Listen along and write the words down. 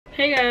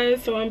Hey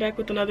guys, so I'm back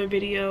with another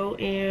video,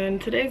 and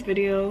today's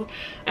video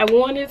I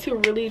wanted to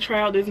really try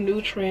out this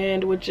new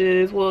trend, which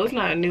is, well, it's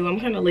not new,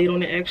 I'm kind of late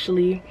on it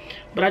actually,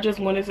 but I just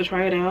wanted to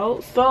try it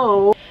out.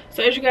 So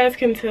as you guys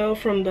can tell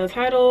from the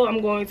title,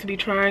 I'm going to be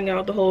trying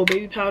out the whole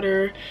baby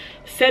powder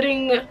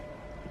setting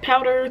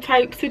powder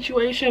type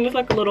situation. It's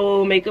like a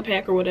little makeup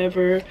hack or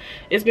whatever.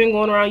 It's been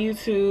going around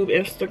YouTube,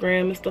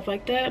 Instagram, and stuff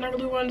like that, and I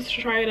really wanted to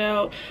try it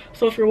out.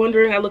 So if you're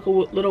wondering, I look a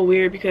little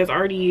weird because I've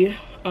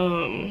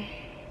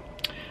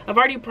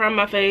already primed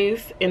my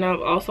face, and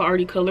I've also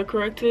already color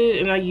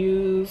corrected, and I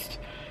used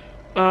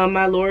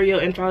my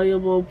L'Oreal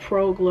Infallible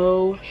Pro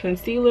Glow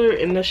concealer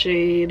in the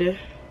shade,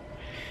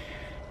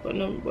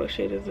 what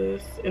shade is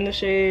this? In the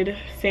shade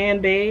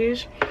Sand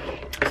Beige.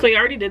 So you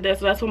already did that,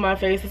 so that's why my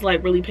face is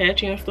like really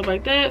patchy and stuff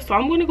like that. So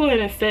I'm going to go ahead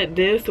and set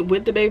this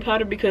with the baby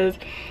powder because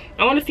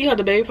I want to see how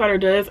the baby powder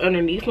does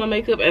underneath my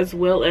makeup as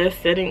well as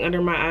setting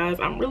under my eyes.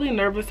 I'm really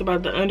nervous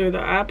about the under the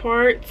eye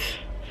part,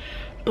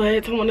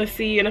 but I want to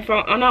see, and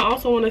I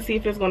also want to see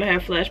if it's going to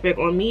have flashback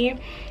on me.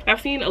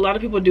 I've seen a lot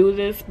of people do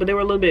this, but they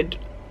were a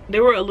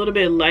little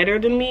bit lighter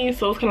than me,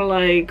 so it's kind of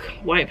like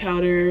white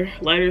powder,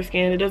 lighter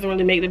skin. It doesn't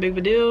really make that big of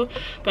a deal,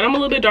 but I'm a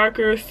little bit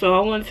darker, so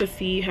I wanted to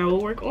see how it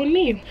would work on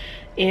me.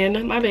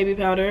 And my baby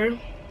powder,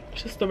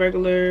 just the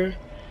regular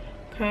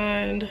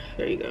kind,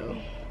 there you go,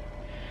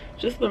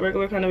 just the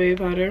regular kind of baby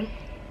powder,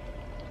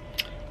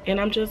 and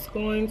I'm just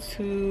going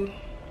to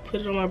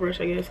put it on my brush,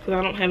 I guess, because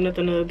I don't have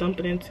nothing to dump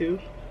it into.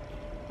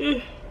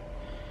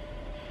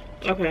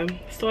 Okay,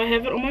 so I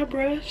have it on my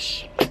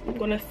brush. I'm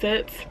gonna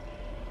set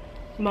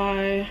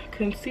my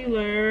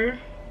concealer.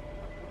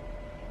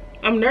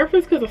 I'm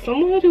nervous because of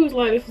someone who was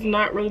like, this is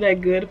not really that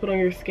good to put on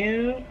your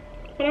skin,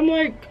 but I'm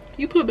like,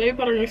 you put baby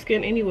powder on your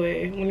skin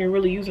anyway when you're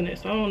really using it,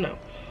 so I don't know.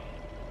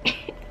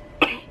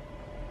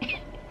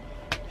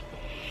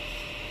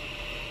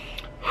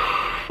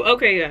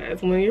 Okay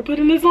guys, when you're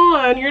putting this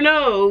on your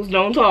nose,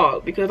 don't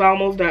talk because I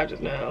almost died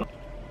just now.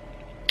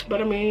 But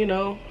I mean, you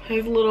know,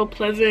 has a little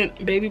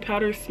pleasant baby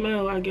powder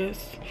smell, I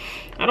guess.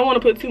 I don't want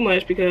to put too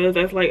much because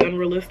that's like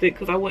unrealistic,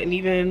 because I wouldn't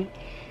even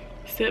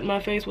set my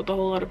face with a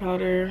whole lot of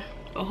powder,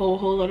 a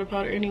whole lot of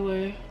powder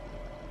anyway.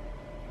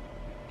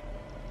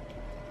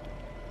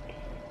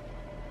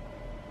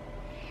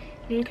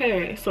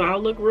 Okay, so I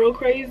look real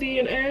crazy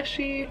and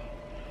ashy,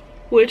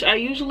 which I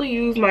usually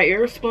use my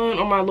Airspun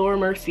on my Laura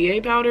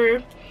Mercier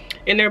powder,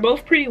 and they're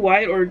both pretty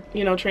white or,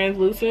 you know,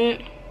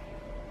 translucent.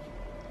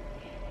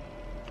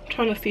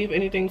 Trying to see if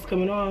anything's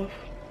coming off.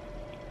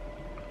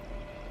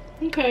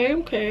 Okay.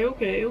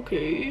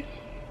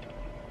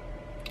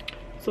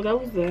 So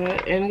that was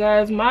that. And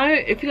guys,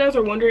 if you guys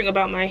are wondering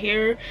about my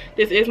hair,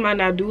 this is my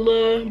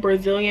Nadula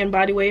Brazilian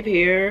body wave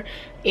hair,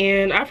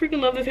 and I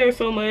freaking love this hair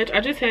so much. I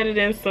just had it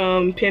in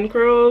some pin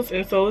curls,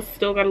 and so it's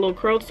still got a little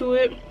curl to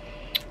it,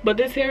 but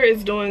this hair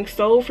is doing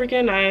so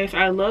freaking nice.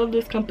 I love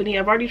this company.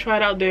 I've already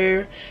tried out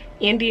their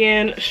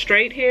Indian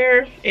straight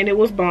hair, and it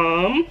was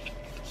bomb.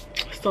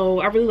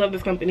 So I really love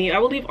this company. I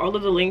will leave all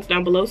of the links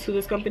down below to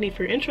this company if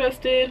you're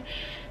interested.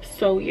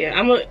 So yeah,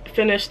 I'm gonna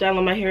finish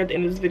styling my hair at the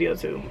end of this video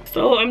too.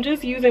 So I'm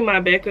just using my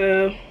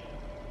Becca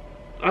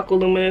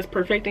Aqualuminous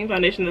Perfecting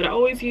Foundation that I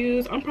always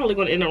use. I'm probably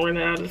gonna end up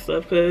running out of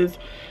stuff because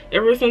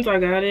ever since I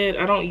got it,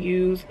 I don't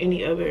use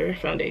any other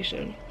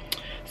foundation.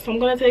 So I'm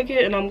gonna take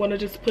it and I'm gonna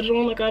just put it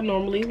on like I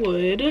normally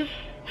would.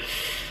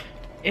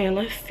 And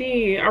let's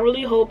see. I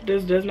really hope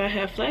this does not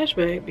have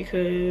flashback,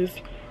 because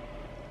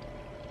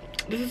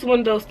this is one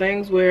of those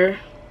things where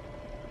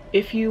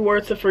if you were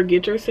to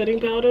forget your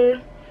setting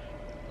powder,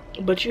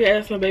 but you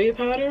had some baby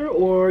powder,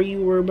 or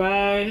you were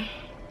by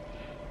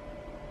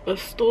a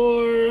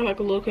store, like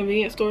a little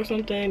convenience store or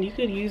something, you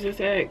could use this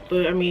hack.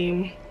 But I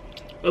mean,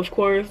 of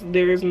course,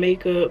 there's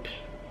makeup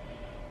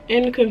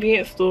in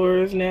convenience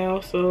stores now,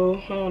 so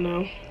I don't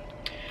know.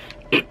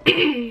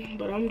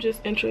 But I'm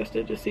just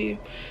interested to see,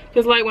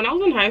 because like when I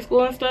was in high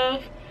school and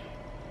stuff,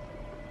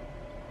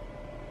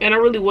 and I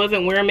really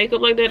wasn't wearing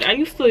makeup like that, I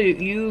used to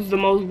use the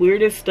most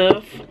weirdest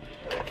stuff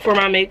for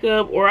my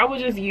makeup, or I would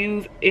just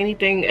use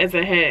anything as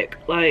a hack.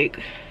 Like,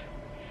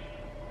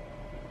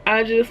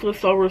 I just was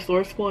so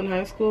resourceful in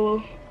high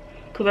school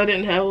because I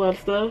didn't have a lot of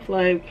stuff,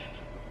 like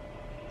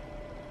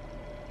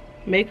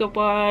makeup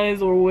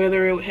wise, or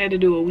whether it had to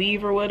do a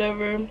weave or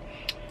whatever.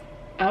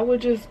 I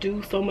would just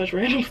do so much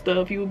random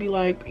stuff. You would be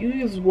like, you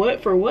use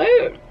what for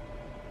what?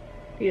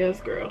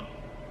 Yes, girl.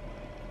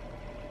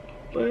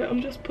 But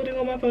I'm just putting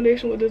on my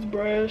foundation with this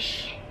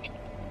brush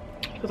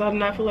because I do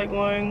not feel like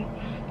going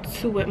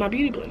to wet my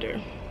beauty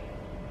blender.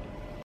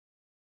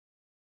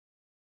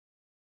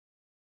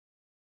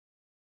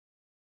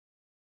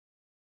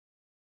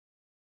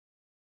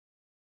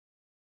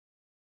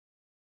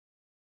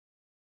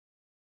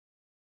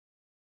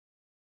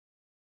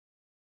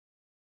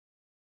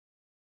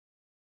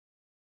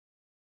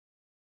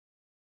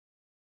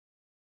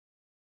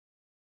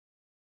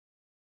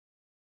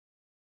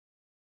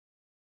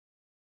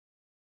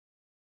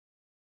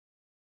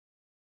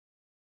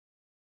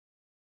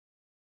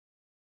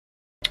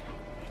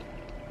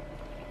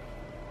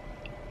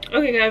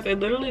 Okay guys, it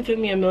literally took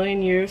me a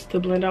million years to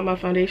blend out my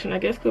foundation. I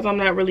guess because I'm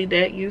not really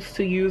that used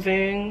to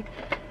using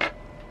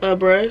a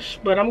brush.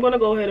 But I'm going to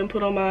go ahead and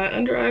put on my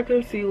under eye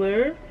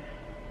concealer.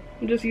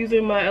 I'm just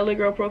using my LA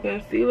Girl Pro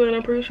Concealer, and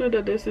I'm pretty sure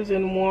that this is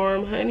in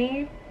Warm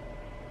Honey.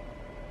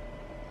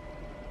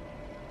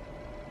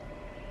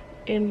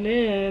 And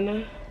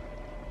then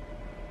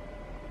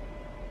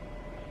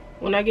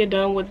when I get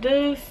done with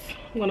this,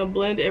 I'm going to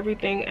blend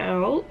everything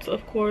out.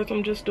 Of course,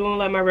 I'm just doing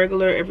like my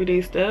regular everyday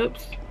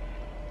steps.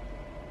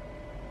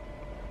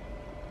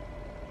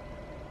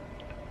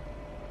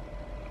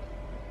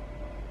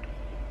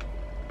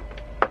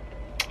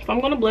 So I'm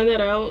going to blend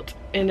that out,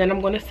 and then I'm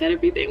going to set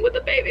everything with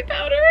the baby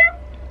powder.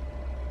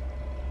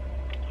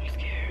 I'm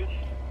scared.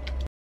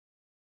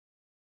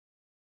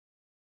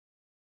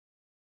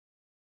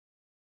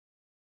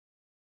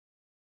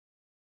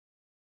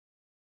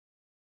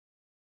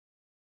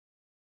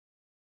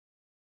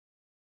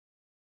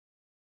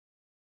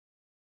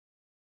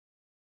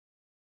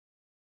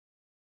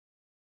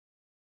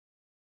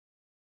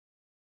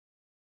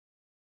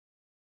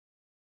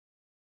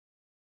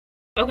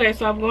 Okay,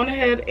 so I've gone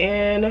ahead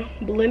and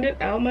blended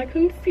out my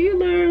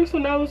concealer. So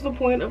now is the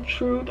point of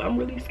truth. I'm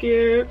really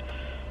scared,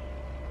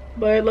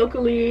 but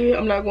luckily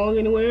I'm not going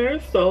anywhere.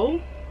 So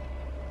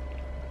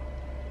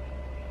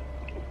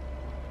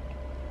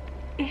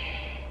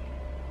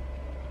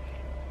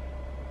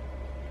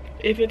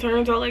if it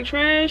turns out like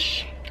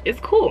trash, it's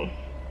cool.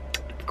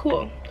 It's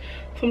cool.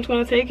 So I'm just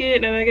gonna take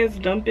it and I guess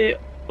dump it.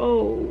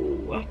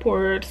 Oh, I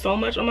poured so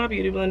much on my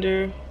beauty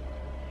blender.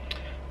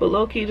 But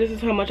low-key, this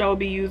is how much I will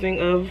be using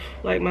of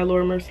like my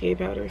Laura Mercier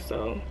powder.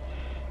 So I'm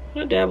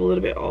gonna dab a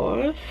little bit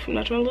off. I'm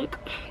not trying to look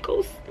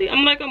ghostly.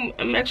 I'm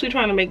actually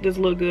trying to make this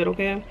look good,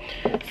 okay?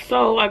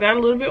 So I got a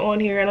little bit on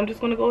here, and I'm just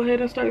gonna go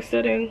ahead and start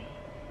setting.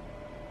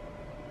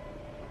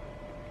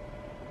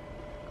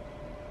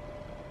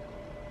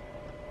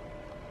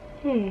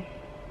 Let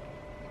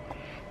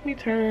me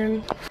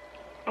turn.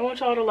 I want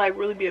y'all to like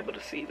really be able to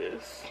see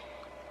this.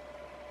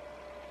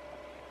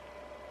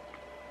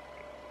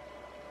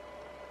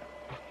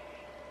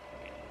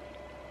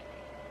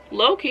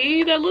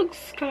 Low-key, that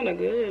looks kind of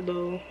good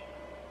though.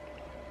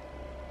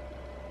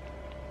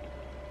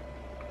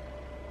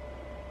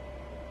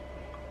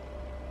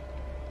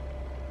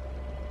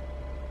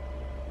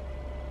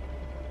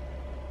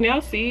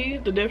 Y'all see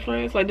the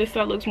difference? Like this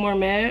side looks more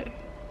matte.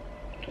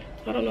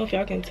 I don't know if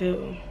y'all can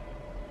tell.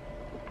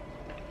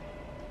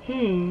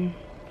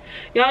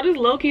 Y'all, this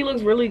low-key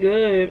looks really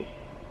good.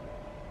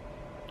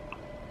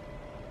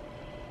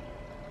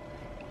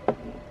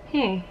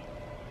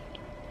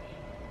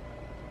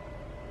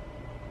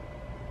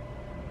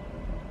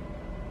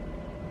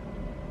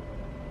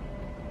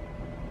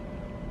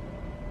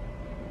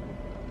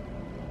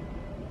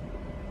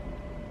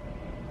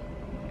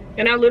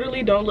 And I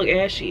literally don't look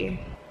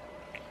ashy.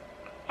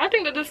 I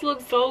think that this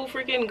looks so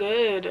freaking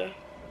good.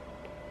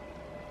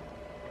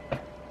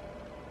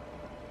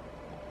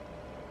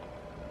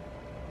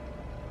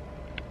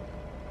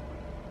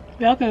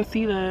 Y'all can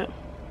see that.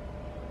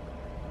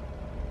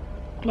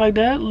 Like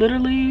that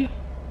literally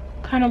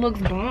kind of looks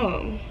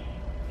bomb.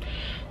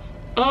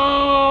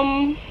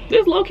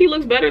 This low-key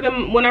looks better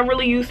than when I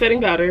really use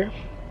setting powder.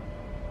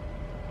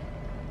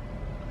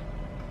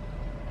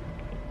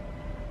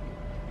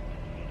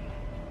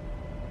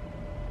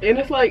 And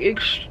it's like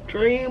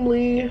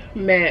extremely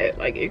matte,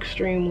 like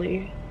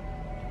extremely.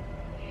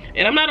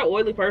 And I'm not an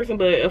oily person,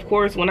 but of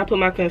course when I put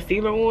my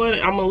concealer on,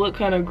 I'm gonna look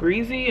kind of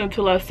greasy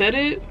until I set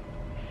it.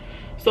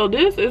 So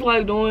this is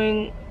like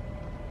doing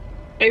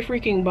a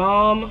freaking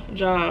bomb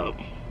job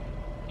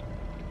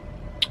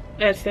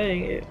at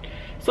setting it.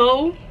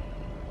 So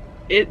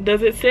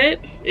does it set?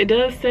 It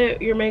does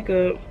set your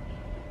makeup.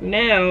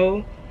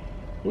 Now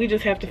we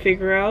just have to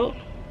figure out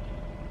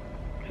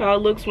how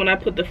it looks when I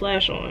put the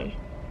flash on.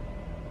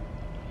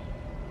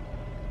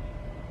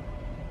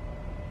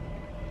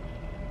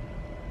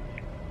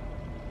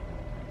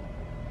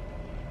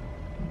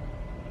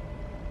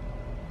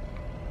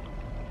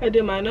 I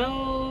did my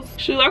nose.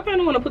 Shoot, I kind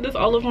of want to put this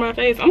all over my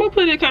face. I'm gonna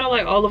put it kind of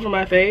like all over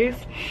my face,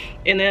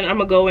 and then I'm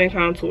gonna go in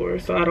contour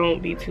so I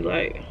don't be too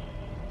light.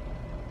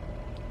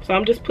 So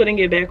I'm just putting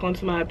it back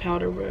onto my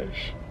powder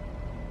brush.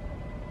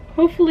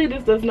 Hopefully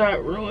this does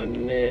not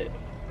ruin it.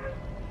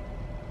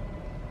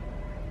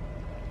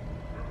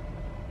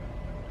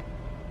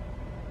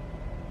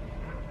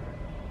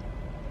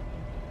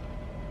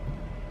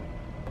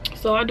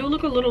 So I do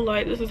look a little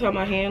light. This is how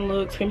my hand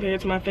looks compared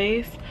to my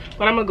face.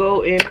 But I'm gonna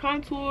go in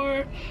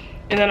contour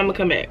and then I'm gonna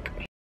come back.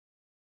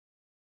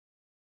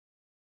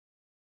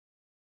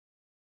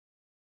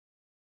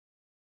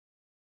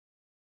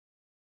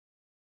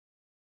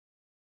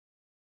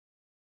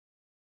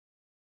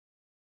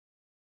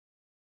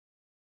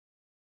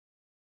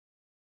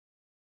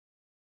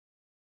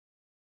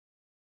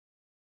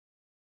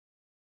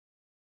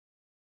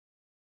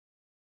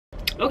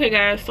 Okay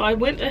guys, so I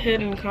went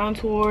ahead and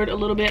contoured a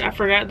little bit. I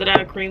forgot that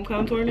I cream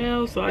contour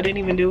now, so I didn't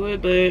even do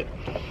it, but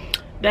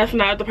that's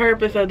not the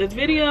purpose of this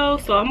video.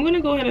 So I'm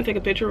gonna go ahead and take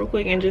a picture real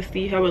quick and just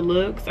see how it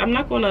looks. I'm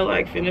not gonna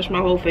like finish my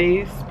whole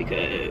face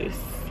because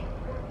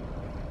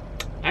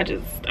I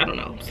don't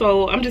know.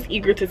 So I'm just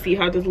eager to see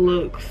how this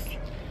looks.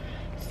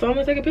 So I'm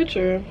gonna take a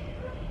picture.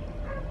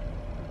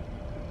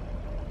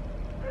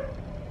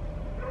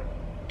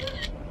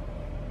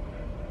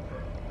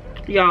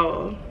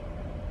 Y'all,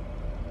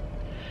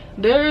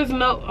 there is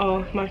no,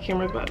 oh, my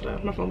camera's about to die,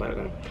 my phone about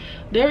to die.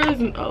 There is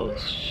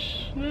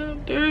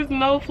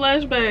no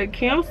flashback.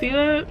 Can y'all see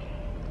that?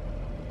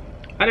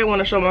 I didn't want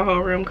to show my whole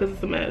room because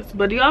it's a mess,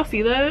 but do y'all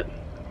see that?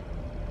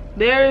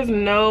 There is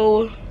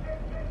no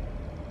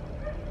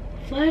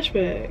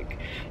flashback.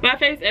 My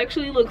face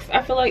actually looks,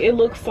 I feel like it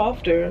looks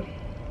softer.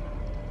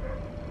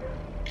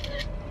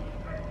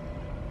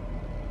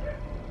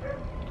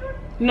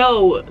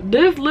 No,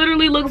 this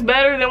literally looks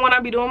better than when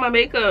I be doing my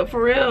makeup,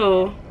 for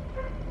real.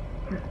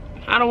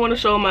 I don't want to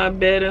show my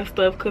bed and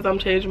stuff because I'm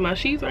changing my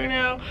sheets right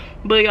now.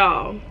 But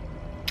y'all,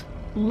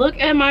 look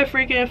at my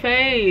freaking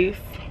face.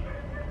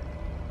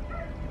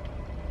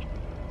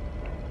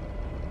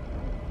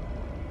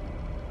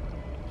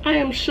 I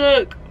am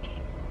shook.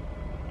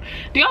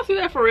 Do y'all see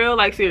that for real?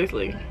 Like,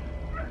 seriously.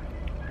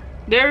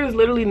 There is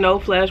literally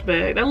no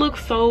flashback. That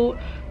looks so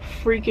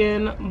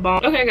freaking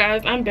bomb. Okay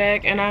guys, I'm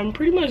back and I'm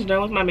pretty much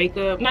done with my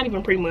makeup. Not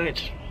even pretty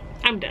much,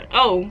 I'm done.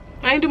 Oh,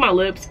 I didn't do my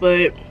lips,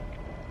 but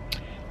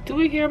do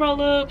we care about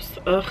lips?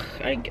 Ugh,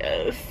 I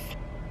guess.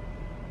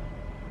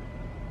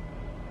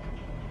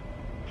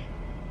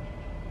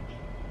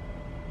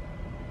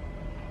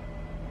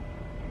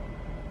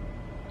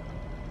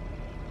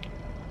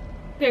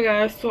 Okay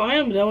guys, so I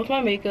am done with my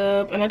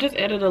makeup and I just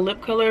added a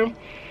lip color.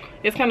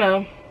 It's kind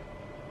of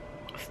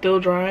still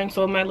drying,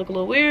 so it might look a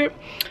little weird,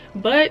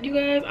 but you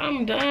guys,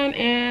 I'm done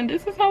and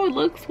this is how it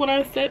looks when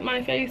I set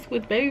my face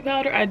with baby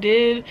powder. I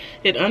did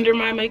it under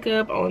my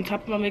makeup, on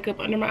top of my makeup,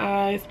 under my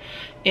eyes,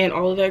 and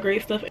all of that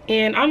great stuff.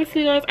 And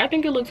honestly guys, I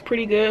think it looks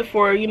pretty good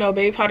for, you know,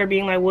 baby powder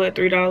being like what,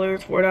 $3,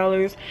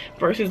 $4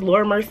 versus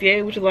Laura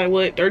Mercier, which is like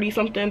what, 30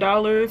 something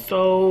dollars.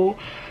 So,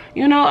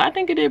 you know, I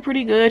think it did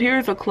pretty good.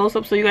 Here's a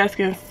close-up so you guys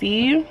can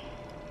see.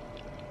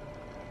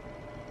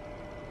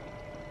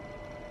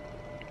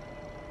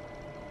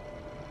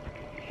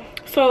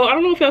 So I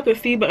don't know if y'all can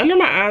see, but under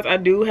my eyes I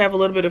do have a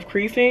little bit of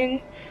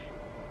creasing.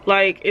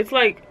 Like it's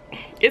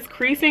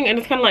creasing and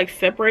it's kind of like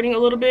separating a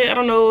little bit. I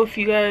don't know if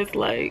you guys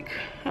like,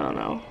 I don't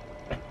know.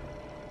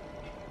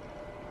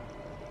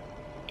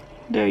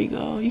 There you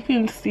go, you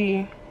can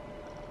see.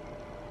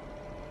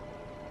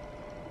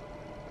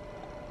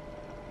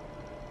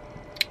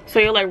 So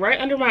you're like right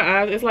under my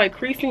eyes, it's like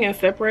creasing and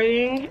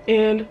separating,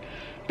 and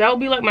that would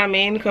be like my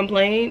main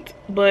complaint.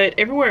 But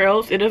everywhere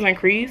else it doesn't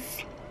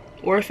crease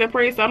or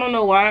separate, so I don't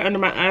know why under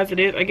my eyes it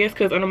is. I guess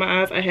because under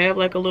my eyes I have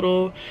like a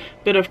little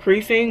bit of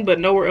creasing, but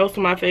nowhere else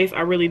in my face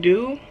I really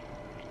do.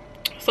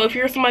 So if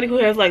you're somebody who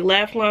has like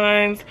laugh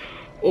lines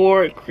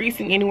or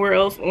creasing anywhere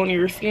else on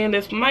your skin,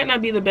 this might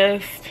not be the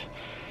best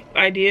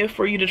idea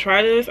for you to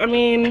try this. I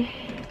mean,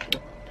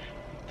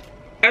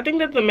 I think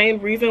that the main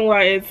reason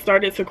why it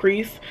started to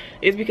crease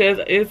is because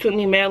it took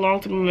me mad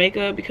long to do my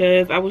makeup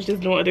because I was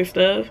just doing other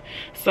stuff.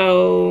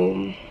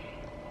 So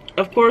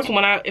of course,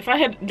 if I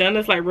had done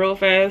this like real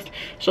fast,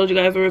 showed you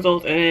guys the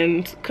results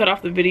and cut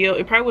off the video,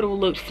 it probably would have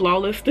looked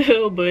flawless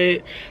still.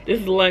 But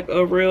this is like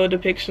a real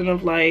depiction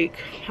of like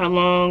how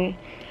long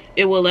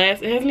it will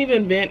last. It hasn't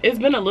even been, it's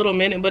been a little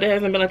minute, but it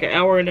hasn't been like an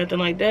hour or nothing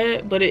like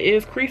that. But it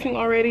is creasing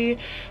already,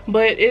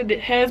 but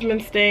it has been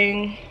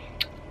staying,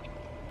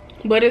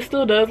 but it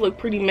still does look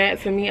pretty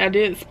matte to me. I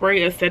did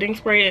spray a setting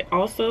spray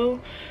also,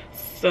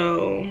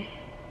 so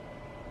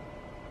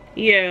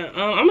yeah.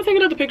 I'm gonna take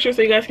another picture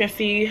so you guys can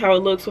see how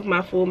it looks with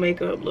my full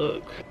makeup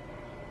look.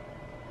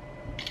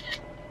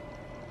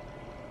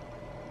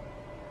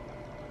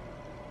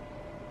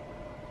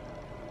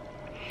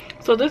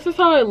 So this is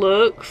how it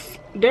looks.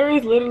 There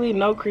is literally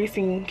no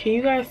creasing. Can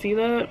you guys see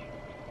that?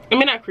 I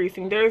mean, not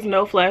creasing, there's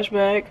no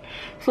flashback,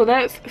 so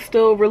that's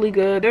still really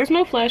good. There's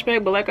no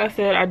flashback, but like I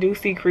said, I do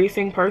see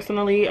creasing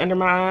personally under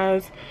my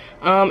eyes.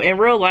 In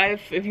real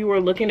life, if you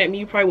were looking at me,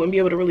 you probably wouldn't be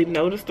able to really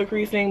notice the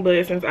creasing,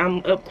 but since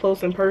I'm up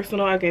close and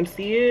personal, I can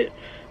see it.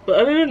 But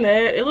other than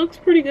that, it looks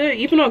pretty good.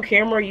 Even on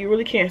camera, you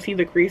really can't see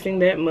the creasing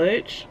that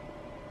much.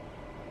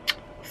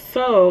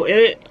 So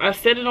I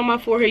set it on my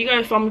forehead. You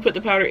guys saw me put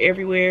the powder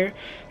everywhere,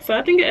 so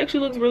I think it actually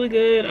looks really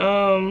good.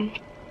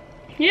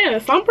 Yeah,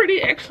 so I'm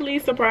pretty actually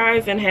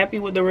surprised and happy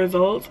with the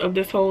results of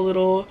this whole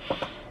little,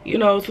 you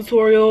know,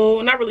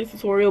 tutorial. Not really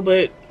tutorial,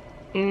 but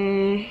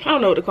I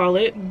don't know what to call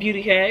it,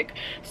 beauty hack.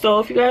 So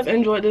if you guys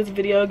enjoyed this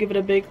video, give it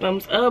a big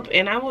thumbs up.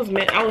 And I was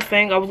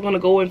saying I was gonna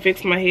go and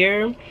fix my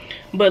hair,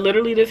 but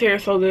literally this hair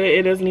is so good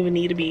it doesn't even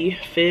need to be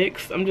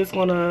fixed. I'm just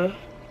gonna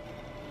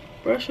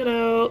brush it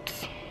out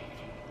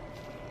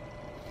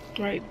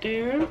right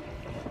there.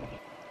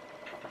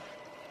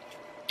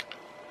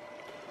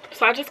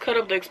 So I just cut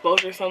up the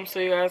exposure some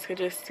so you guys could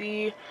just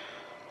see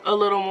a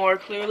little more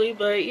clearly.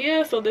 But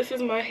yeah, so this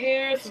is my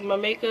hair, this is my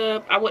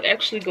makeup. I would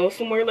actually go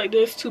somewhere like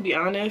this, to be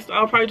honest.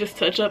 I'll probably just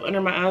touch up under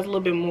my eyes a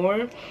little bit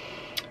more.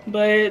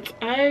 but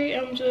I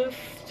am just,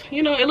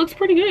 you know, it looks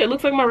pretty good. It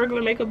looks like my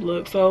regular makeup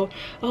look. So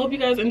I hope you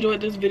guys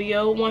enjoyed this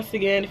video. Once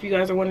again, if you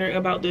guys are wondering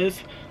about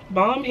this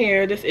bomb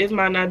hair, this is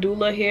my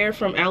Nadula hair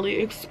from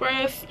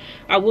AliExpress.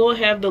 I will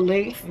have the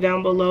links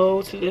down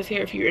below to this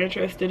hair if you're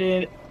interested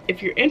in it.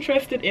 If you're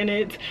interested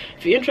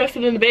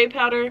in the baby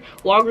powder,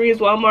 Walgreens,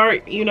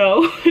 Walmart, you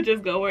know,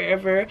 just go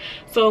wherever.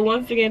 So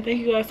once again, thank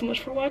you guys so much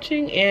for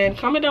watching, and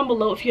comment down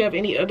below if you have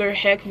any other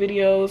hack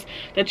videos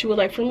that you would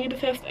like for me to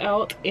test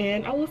out,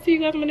 and I will see you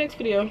guys in my next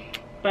video.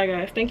 Bye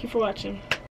guys, thank you for watching.